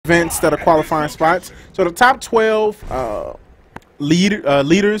events that are qualifying spots. So the top 12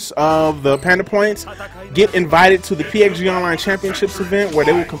 leaders of the Panda Points get invited to the PxG Online Championships event, where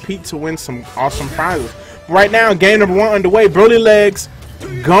they will compete to win some awesome prizes. Right now, game number 1 underway. Brolylegs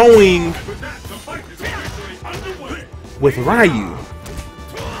going with Ryu.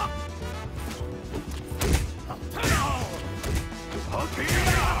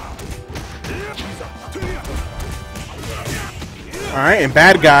 All right, and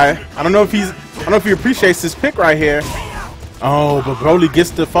Bad Guy. I don't know if he appreciates this pick right here. Oh, but Broly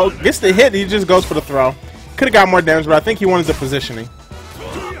gets the hit. He just goes for the throw. Could have got more damage, but I think he wanted the positioning.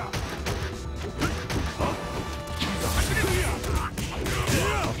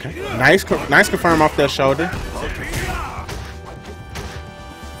 Okay, nice confirm off that shoulder.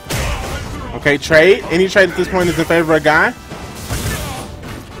 Okay, trade. Any trade at this point is in favor of Guy.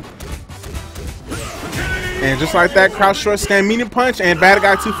 And just like that, crouch short stand medium punch, and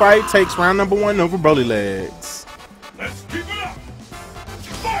BadGuy258 takes round number 1 over Brolylegs. Let's keep it up.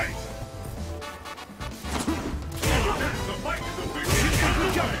 Fight.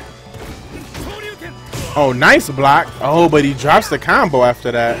 Oh, nice block. Oh, but he drops the combo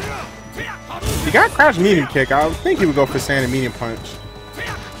after that. He got crouch medium kick. I think he would go for standing medium punch.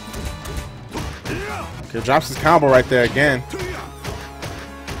 Okay, drops his combo right there again.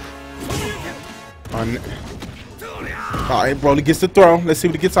 Alright, Broly gets the throw. Let's see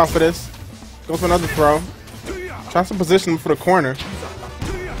what he gets off of this. Go for another throw. Try some position for the corner.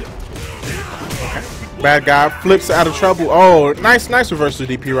 Okay. Bad Guy flips out of trouble. Oh, nice reversal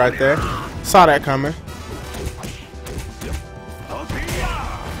DP right there. Saw that coming.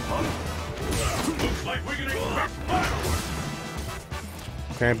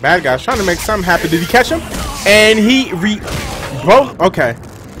 Okay, Bad Guy's trying to make something happen. Did he catch him? And he broke. Okay,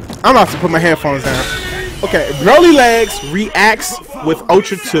 I'm about to put my headphones down. Okay, Brolylegs reacts with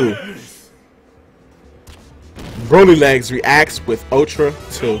Ultra 2. Brolylegs reacts with Ultra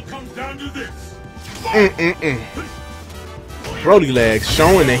 2. Brolylegs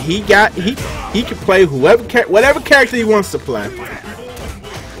showing that he can play whatever character he wants to play.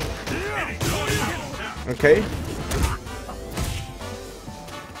 Okay.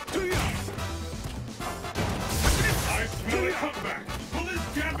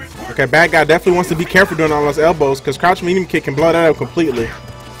 Okay, Bad Guy definitely wants to be careful doing all those elbows, because crouch medium kick can blow that up completely.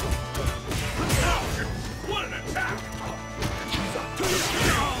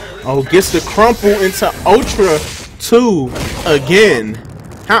 Oh, gets the crumple into Ultra 2 again.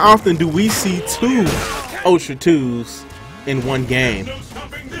 How often do we see 2 Ultra 2s in one game?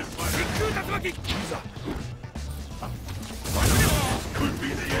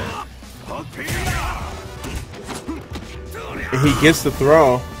 And he gets the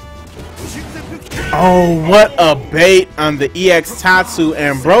throw. Oh, what a bait on the EX Tatsu,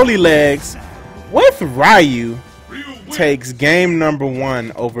 and Brolylegs with Ryu takes game number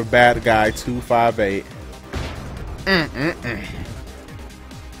 1 over BadGuy258.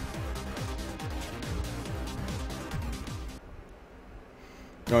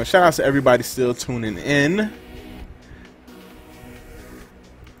 Shout out to everybody still tuning in.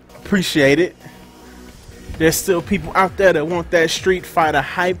 Appreciate it. There's still people out there that want that Street Fighter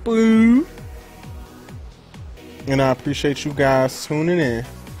hype. Boo. And I appreciate you guys tuning in.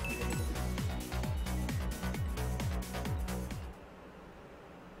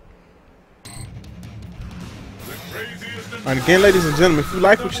 And again, ladies and gentlemen, if you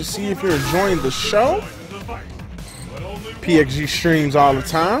like what you see, if you're enjoying the show, PxG streams all the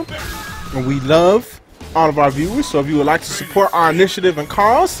time, and we love all of our viewers. So if you would like to support our initiative and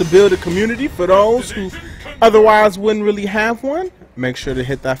cause to build a community for those who otherwise wouldn't really have one, make sure to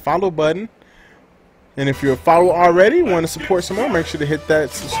hit that follow button. And if you're a follower already, want to support some more, make sure to hit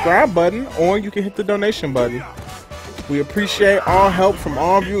that subscribe button, or you can hit the donation button. We appreciate all help from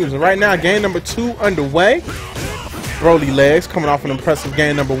all viewers. And right now, game number 2 underway. Brolylegs coming off an impressive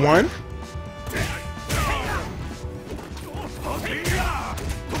game number 1.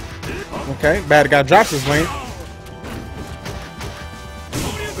 Okay, Bad Guy drops his link.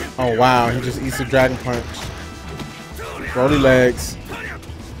 Oh wow, he just eats a dragon punch. Brolylegs.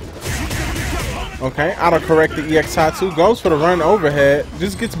 Okay, auto-correct the EX Tatsu. Goes for the run overhead.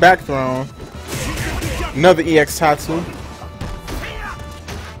 Just gets back thrown. Another EX Tatsu.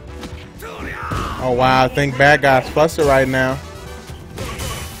 Oh wow, I think Bad Guy's flustered right now.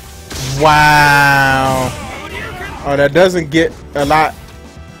 Wow. Oh, that doesn't get a lot.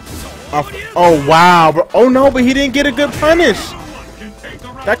 Oh wow. Oh no, but he didn't get a good punish.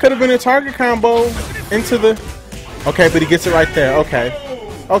 That could have been a target combo into the... Okay, but he gets it right there. Okay.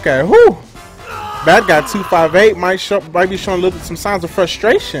 Okay, whoo. BadGuy258 might be showing a little some signs of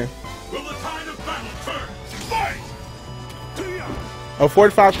frustration. Will the tide of battle turn? Fight! Oh,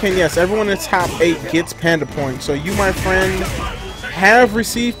 45K, yes. Everyone in the top 8 gets Panda Points. So you, my friend, have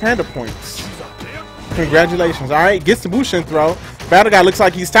received Panda Points. Congratulations. All right, gets the Bushin throw. Battle Guy looks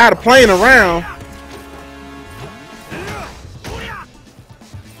like he's tired of playing around.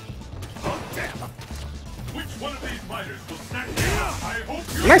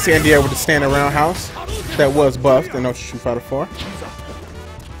 Nice Andy with the standing roundhouse that was buffed in Ultra Street Fighter 4.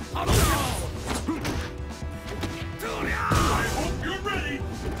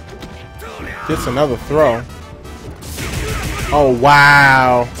 Gets another throw. Oh,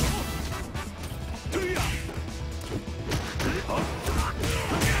 wow.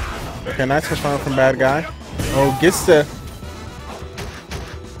 Okay, nice confirm from Bad Guy. Oh, gets the...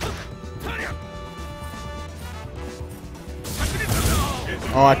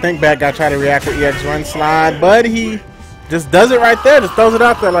 Oh, I think Bad Guy tried to react with EX run slide, but he just does it right there. Just throws it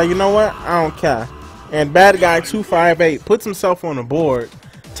out there like, you know what? I don't care. And BadGuy258 puts himself on the board,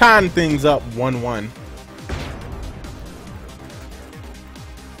 tying things up 1-1.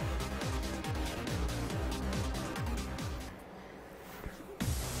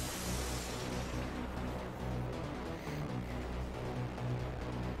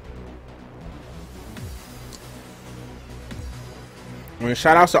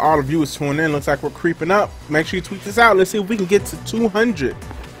 Shout outs to all the viewers tuning in. Looks like we're creeping up. Make sure you tweet this out. Let's see if we can get to 200.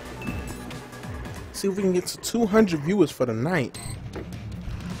 See if we can get to 200 viewers for the night. The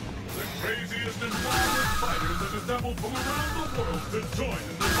craziest and wildest fighters have assembled from around the world to join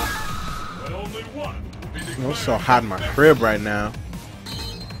in the fight. But only one will be declared. It's so hot in my crib right now.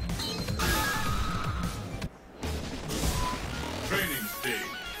 Training stage.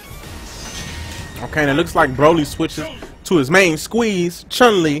 Okay, and it looks like Broly switches to his main squeeze,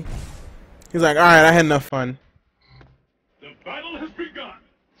 Chun-Li. He's like, alright, I had enough fun. The battle has begun.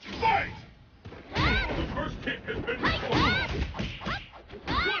 Fight! The first kick has been recorded.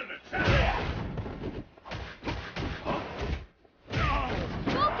 What an attack!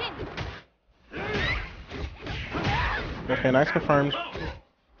 Okay, nice confirms.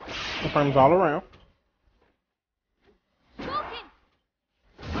 Confirms all around.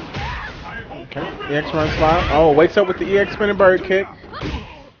 Okay, EX run slide. Oh, wakes up with the EX spinning bird kick.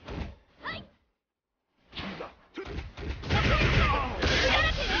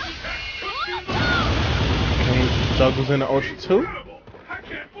 And he juggles into Ultra 2. I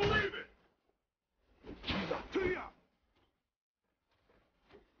can't believe it!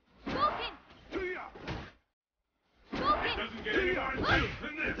 It doesn't get any more intense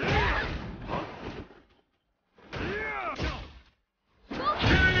than this.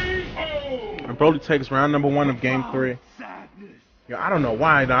 And Broly takes round number 1 of game 3. Yo, I don't know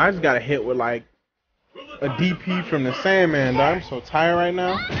why, though. I just got a hit with like a DP from the Sandman, though. I'm so tired right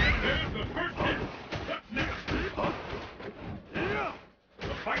now. There's the first hit. What's next? The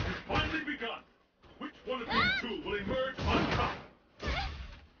fight has finally begun. Which one of these two will emerge on top?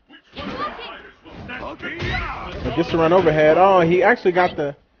 Which one of these fighters will snatch victory? It gets the run overhead. Oh, he actually got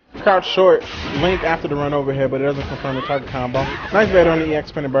the crouch short link after the run overhead, but it doesn't confirm the target combo. Nice bet on the EX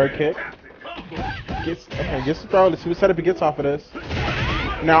spinning bird kick. Gets the throw. Let's see what setup he gets off of this.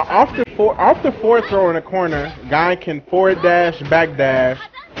 Now, off the forward throw in the corner, guy can forward dash, back dash,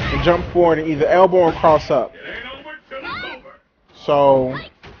 and jump forward and either elbow or cross up. So,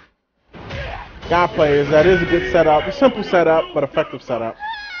 guy players, that is a good setup. A simple setup, but effective setup.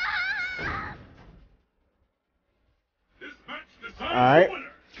 Alright.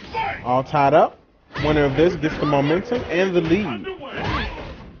 All tied up. Winner of this gets the momentum and the lead.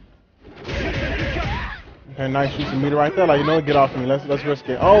 Okay, nice shooting meter right there. Like, you know, get off me. Let's risk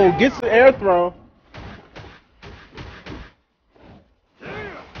it. Oh, gets the air throw.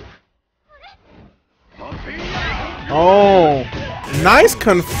 Oh, nice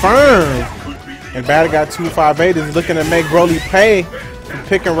confirm. And BadGuy258 is looking to make Broly pay for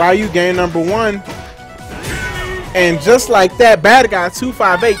picking Ryu game number 1. And just like that,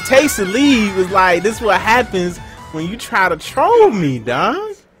 BadGuy258 takes the lead. Was like, this is what happens when you try to troll me, dog.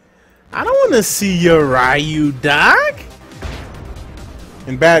 I don't want to see your Ryu, dog.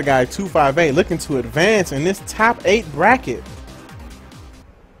 And BadGuy258 looking to advance in this top 8 bracket.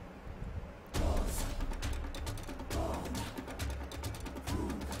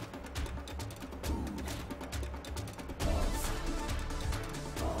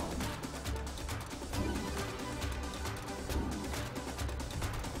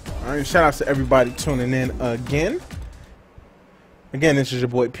 Alright, shout out to everybody tuning in again. Again, this is your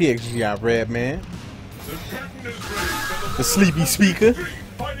boy PxG, Red Man. The sleepy speaker.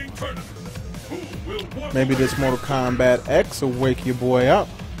 Fighting tournament. Who Maybe this Mortal Kombat X will wake your boy up.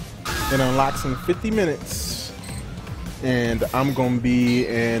 It unlocks in 50 minutes. And I'm going to be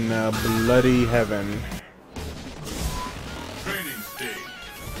in bloody heaven.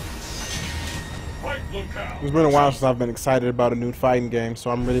 It's been a while since I've been excited about a new fighting game, so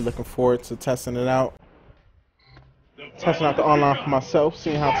I'm really looking forward to testing it out. Testing out the online for myself,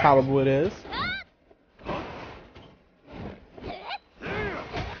 seeing how tolerable it is.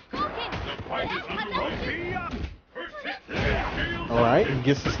 Alright, he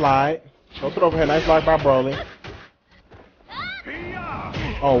gets the slide. Goes it overhead. Nice block by Broly.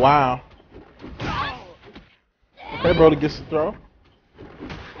 Oh, wow. Okay, Broly gets the throw.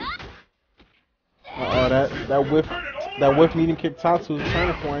 Uh-oh, that whiff needing kick Tatsu's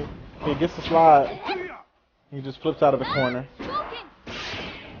turning point. He gets the slide. He just flips out of the corner.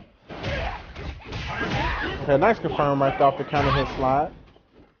 Okay, nice confirm right off the counter hit slide.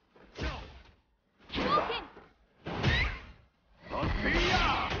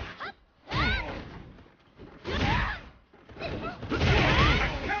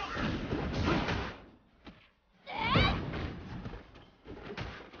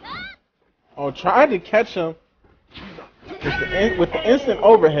 Oh, tried to catch him with the instant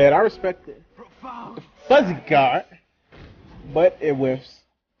overhead. I respect it. The fuzzy guard, but it whiffs.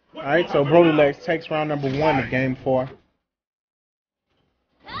 Alright, so Brolylegs takes round number 1 of game 4.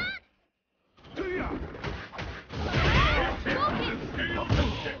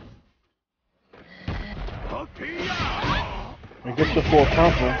 He gets the full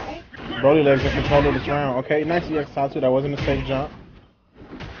crumple. Brolylegs in control of this round. Okay, nice EX Tatsu. That wasn't a safe jump.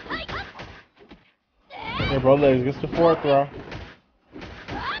 Yeah, Brolylegs gets the forward throw.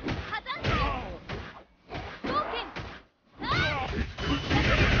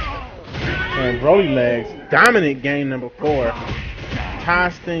 And Brolylegs, dominant game number 4.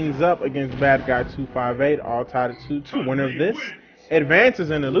 Ties things up against BadGuy258, all tied at 2-2. Winner of this advances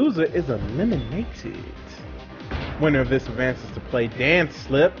and the loser is eliminated. Winner of this advances to play Dan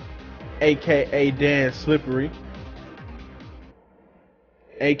Slip, aka Dan Slippery,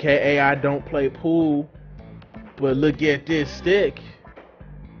 aka I don't play pool, but look at this stick.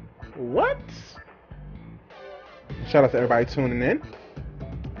 What? Shout out to everybody tuning in.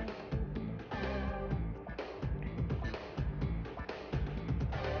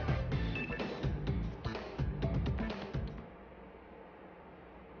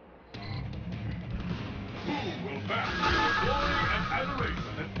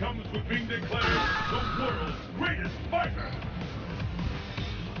 With being declared the world's greatest fighter.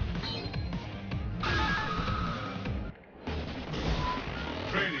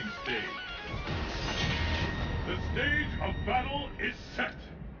 Training stage. The stage of battle is set.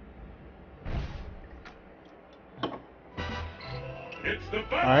 It's the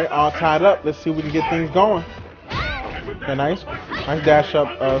battle. All right, all tied up. Let's see if we can get things going. Okay, nice dash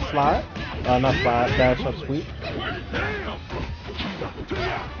up slide. Not slide, dash up sweep.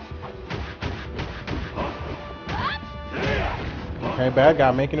 Okay, bad guy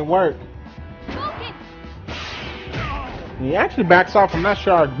making it work. He actually backs off. I'm not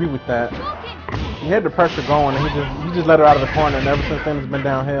sure I agree with that. He had the pressure going, and he just let her out of the corner, and ever since then it's been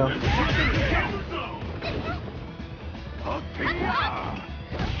downhill.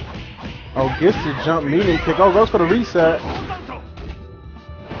 Oh, gets the jump medium kick. Oh, goes for the reset.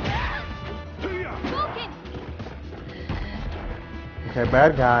 Okay,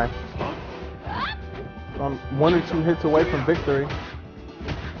 bad guy. I'm 1 or 2 hits away from victory.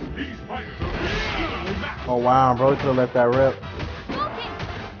 Oh wow, bro, could have let that rip.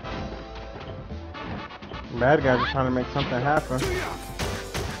 Bad guy just trying to make something happen.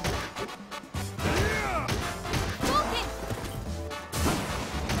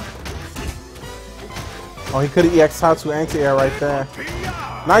 Oh, he could have EX Tatsu anti-air right there.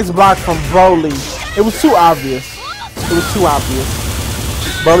 Nice block from Broly. It was too obvious. It was too obvious.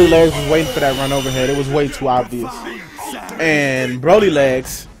 Brolylegs was waiting for that run overhead. It was way too obvious. And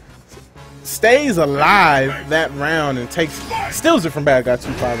Brolylegs stays alive that round and steals it from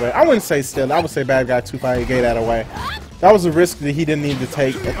BadGuy258. I wouldn't say steal. I would say BadGuy258 gave that away. That was a risk that he didn't need to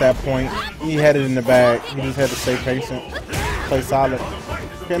take at that point. He had it in the bag. He just had to stay patient, play solid.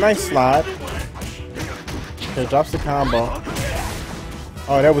 Okay, nice slide. Okay, drops the combo.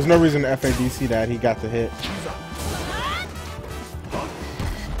 Oh, there was no reason to FADC that. He got the hit.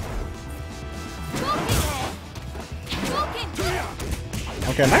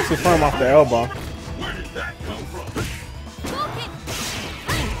 Okay, nicely firm off the elbow.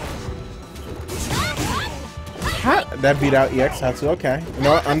 That beat out EX Tatsu. Okay. You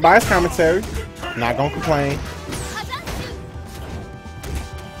know what? Unbiased commentary. Not gonna complain.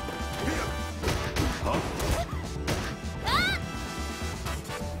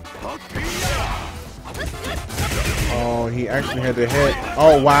 Oh, he actually had the hit.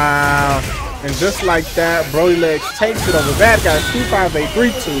 Oh, wow. And just like that, Brolylegs takes it over BadGuy258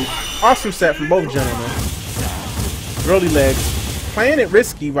 3-2. Awesome set from both gentlemen. Brolylegs playing it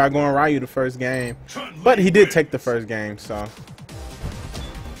risky by going Ryu the first game. But he did take the first game, so.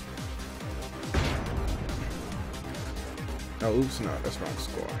 Oh, oops, no, that's wrong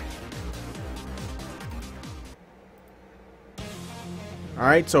score.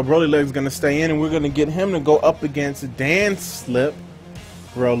 Alright, so Brolylegs is going to stay in, and we're going to get him to go up against Dan Slip.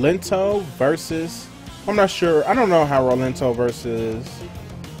 Rolento versus... I'm not sure. I don't know how Rolento versus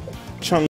Chun